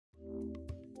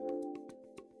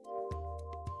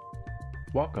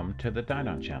Welcome to the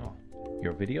Dynon channel,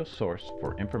 your video source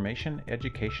for information,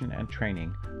 education, and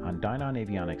training on Dynon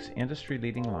Avionics'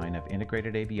 industry-leading line of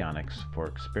integrated avionics for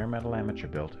experimental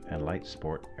amateur-built and light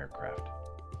sport aircraft.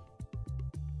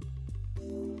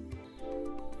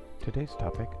 Today's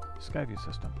topic, SkyView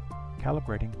system,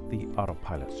 calibrating the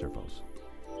Autopilot Servos.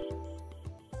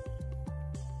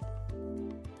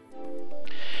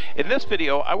 In this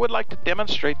video, I would like to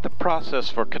demonstrate the process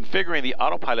for configuring the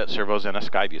Autopilot Servos in a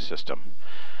SkyView system.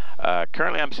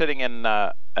 Currently I'm sitting in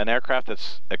an aircraft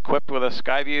that's equipped with a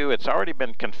SkyView. It's already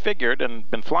been configured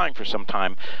and been flying for some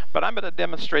time, but I'm going to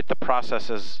demonstrate the process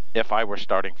as if I were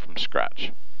starting from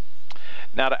scratch.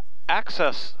 Now, to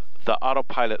access the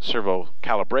Autopilot Servo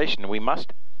calibration, we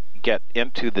must get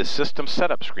into the system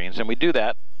setup screens, and we do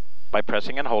that by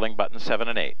pressing and holding buttons 7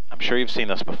 and 8. I'm sure you've seen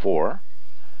this before.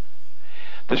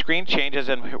 The screen changes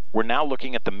and we're now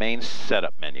looking at the main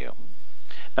setup menu.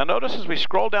 Now notice as we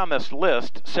scroll down this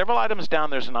list, several items down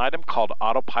there's an item called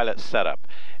Autopilot Setup.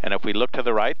 And if we look to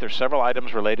the right, there's several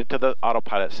items related to the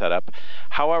Autopilot Setup.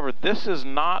 However, this is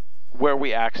not where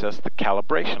we access the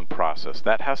calibration process.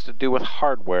 That has to do with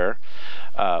hardware.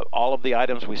 All of the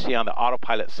items we see on the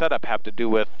Autopilot Setup have to do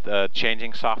with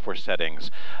changing software settings,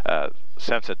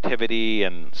 sensitivity,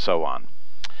 and so on.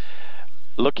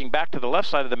 Looking back to the left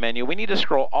side of the menu, we need to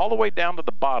scroll all the way down to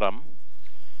the bottom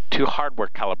to hardware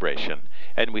calibration.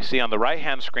 And we see on the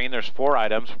right-hand screen there's 4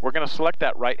 items. We're going to select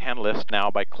that right-hand list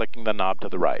now by clicking the knob to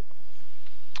the right.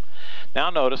 Now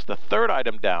notice the 3rd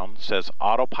item down says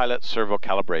Autopilot Servo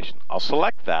Calibration. I'll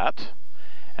select that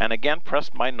and again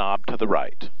press my knob to the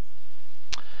right.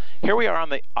 Here we are on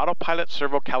the Autopilot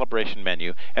Servo Calibration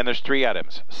menu, and there's 3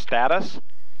 items: Status,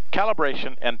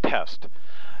 Calibration, and Test.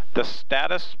 The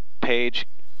status page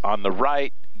on the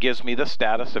right gives me the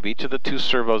status of each of the 2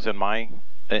 servos in my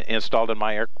installed in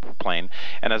my airplane,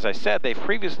 and as I said, they've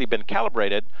previously been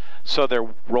calibrated, so their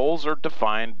roles are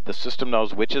defined. The system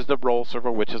knows which is the roll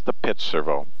servo, which is the pitch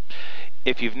servo.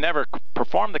 If you've never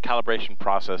performed the calibration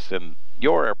process in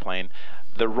your airplane,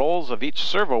 the roles of each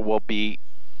servo will be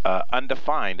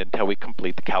undefined until we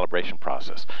complete the calibration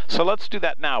process. So let's do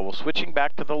that now. We're switching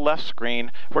back to the left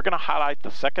screen. We're going to highlight the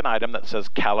 2nd item that says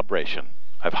calibration.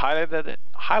 I've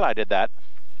highlighted that,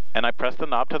 and I press the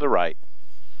knob to the right.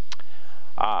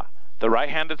 The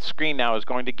right-handed screen now is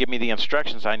going to give me the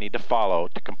instructions I need to follow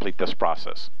to complete this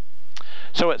process.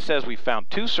 So it says we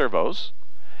found 2 servos,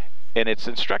 and it's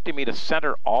instructing me to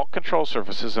center all control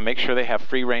surfaces and make sure they have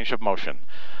free range of motion.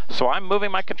 So I'm moving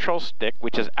my control stick,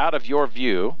 which is out of your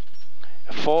view,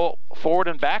 full forward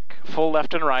and back, full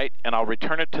left and right, and I'll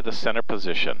return it to the center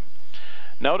position.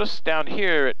 Notice down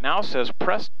here it now says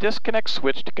press disconnect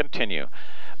switch to continue.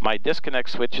 My disconnect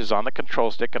switch is on the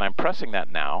control stick and I'm pressing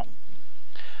that now.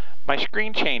 My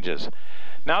screen changes.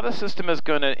 Now the system is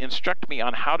going to instruct me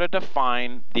on how to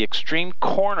define the extreme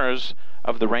corners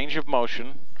of the range of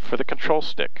motion for the control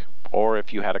stick, or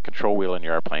if you had a control wheel in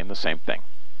your airplane, the same thing.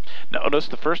 Notice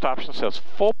the first option says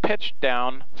full pitch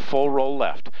down, full roll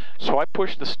left. So I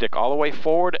push the stick all the way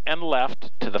forward and left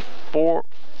to the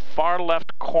far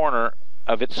left corner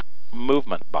of its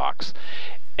movement box,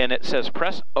 and it says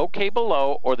press OK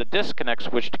below or the disconnect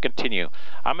switch to continue.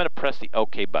 I'm going to press the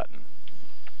OK button.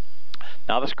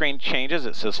 Now the screen changes.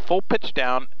 It says full pitch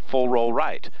down, full roll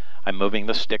right. I'm moving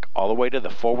the stick all the way to the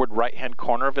forward right-hand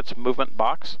corner of its movement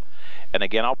box, and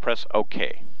again I'll press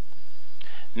OK.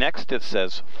 Next it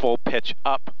says full pitch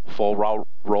up, full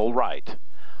roll right.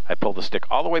 I pull the stick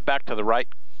all the way back to the right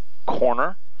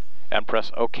corner and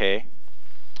press OK.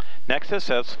 Next it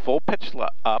says full pitch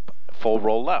up, full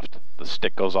roll left. The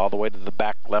stick goes all the way to the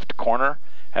back left corner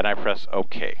and I press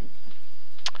OK.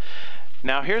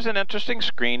 Now here's an interesting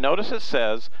screen. Notice it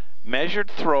says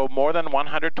measured throw more than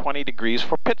 120 degrees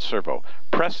for pitch servo.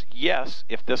 Press yes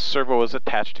if this servo is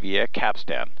attached via a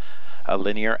capstan, a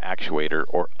linear actuator,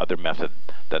 or other method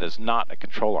that is not a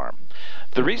control arm.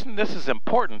 The reason this is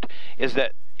important is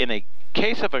that in a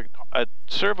case of a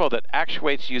servo that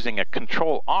actuates using a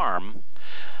control arm,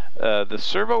 the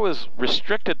servo is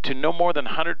restricted to no more than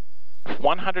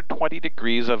 120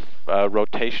 degrees of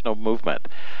rotational movement.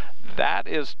 That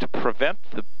is to prevent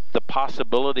the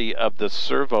possibility of the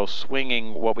servo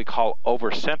swinging what we call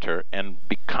over center and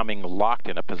becoming locked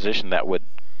in a position that would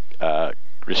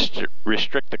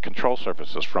restrict the control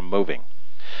surfaces from moving.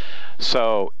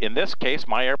 So in this case,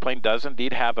 my airplane does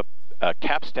indeed have a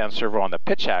capstan servo on the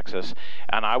pitch axis,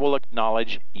 and I will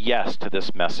acknowledge yes to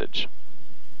this message.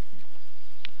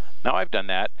 Now I've done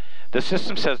that. The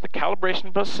system says the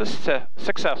calibration was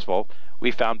successful.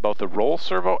 We found both a roll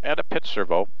servo and a pitch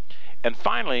servo. And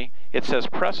finally, it says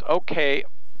press OK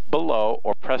below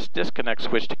or press disconnect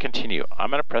switch to continue. I'm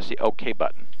going to press the OK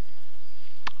button.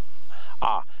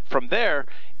 From there,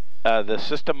 the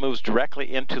system moves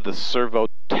directly into the servo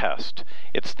test.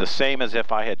 It's the same as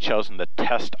if I had chosen the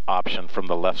test option from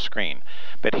the left screen.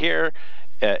 But here,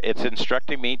 it's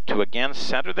instructing me to again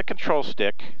center the control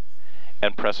stick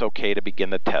and press OK to begin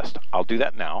the test. I'll do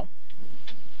that now.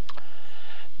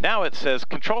 Now it says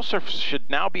control surface should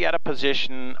now be at a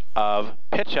position of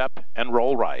pitch up and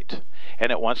roll right.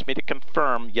 And it wants me to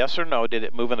confirm yes or no, did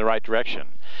it move in the right direction.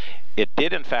 It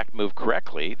did in fact move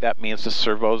correctly. That means the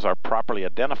servos are properly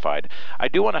identified. I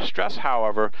do want to stress,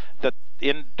 however, that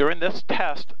during this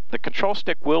test, the control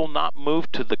stick will not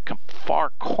move to the far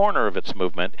corner of its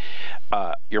movement.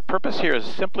 Your purpose here is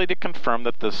simply to confirm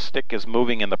that the stick is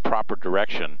moving in the proper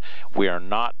direction. We are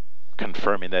not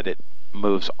confirming that it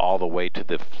moves all the way to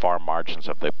the far margins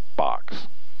of the box.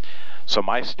 So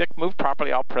my stick moved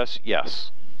properly. I'll press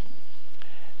yes.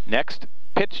 Next,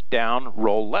 pitch down,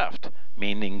 roll left.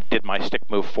 Meaning, did my stick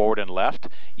move forward and left?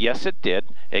 Yes, it did.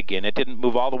 Again, it didn't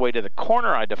move all the way to the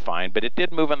corner I defined, but it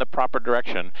did move in the proper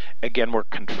direction. Again, we're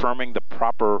confirming the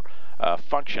proper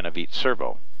function of each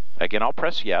servo. Again, I'll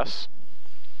press yes.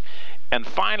 And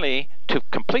finally, to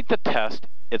complete the test,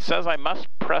 it says I must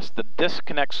press the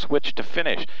disconnect switch to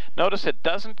finish. Notice it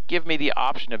doesn't give me the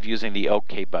option of using the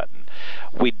OK button.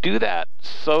 We do that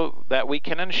so that we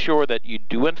can ensure that you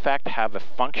do in fact have a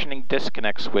functioning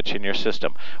disconnect switch in your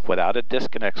system. Without a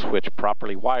disconnect switch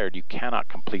properly wired, you cannot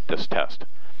complete this test.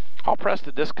 I'll press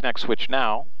the disconnect switch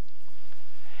now,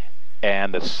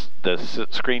 and the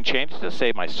screen changes to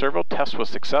say my servo test was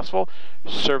successful.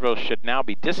 Servo should now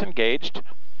be disengaged.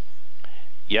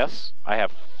 Yes, I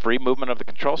have free movement of the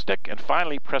control stick. And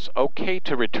finally, press OK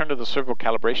to return to the servo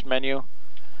calibration menu.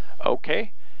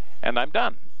 OK, and I'm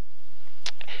done.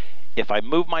 If I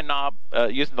move my knob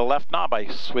using the left knob, I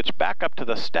switch back up to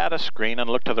the status screen and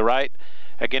look to the right.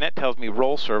 Again, it tells me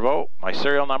roll servo. My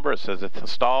serial number, it says it's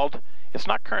installed. It's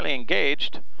not currently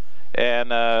engaged.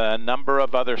 And a number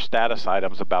of other status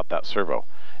items about that servo.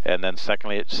 And then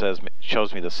secondly, it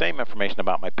shows me the same information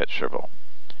about my pitch servo.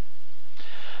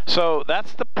 So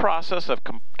that's the process of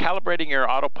calibrating your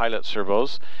Autopilot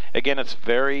servos. Again, it's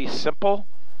very simple.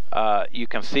 You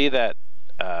can see that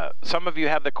some of you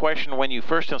have the question when you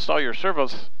first install your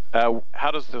servos,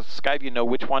 how does the SkyView know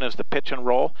which one is the pitch and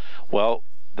roll? Well,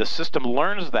 the system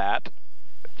learns that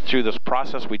through this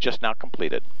process we just now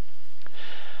completed.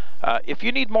 If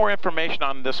you need more information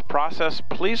on this process,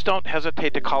 please don't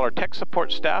hesitate to call our tech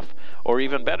support staff, or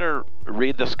even better,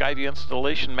 read the SkyView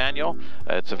installation manual.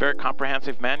 It's a very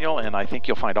comprehensive manual, and I think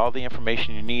you'll find all the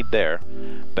information you need there.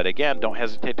 But again, don't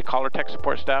hesitate to call our tech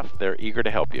support staff. They're eager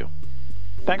to help you.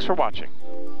 Thanks for watching.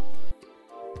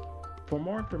 For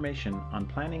more information on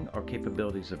planning or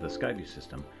capabilities of the SkyView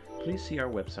system, please see our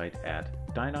website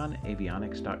at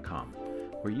dynonavionics.com,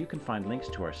 where you can find links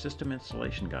to our system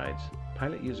installation guides,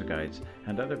 pilot user guides,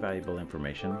 and other valuable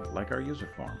information like our user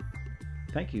forum.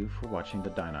 Thank you for watching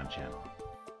the Dynon channel.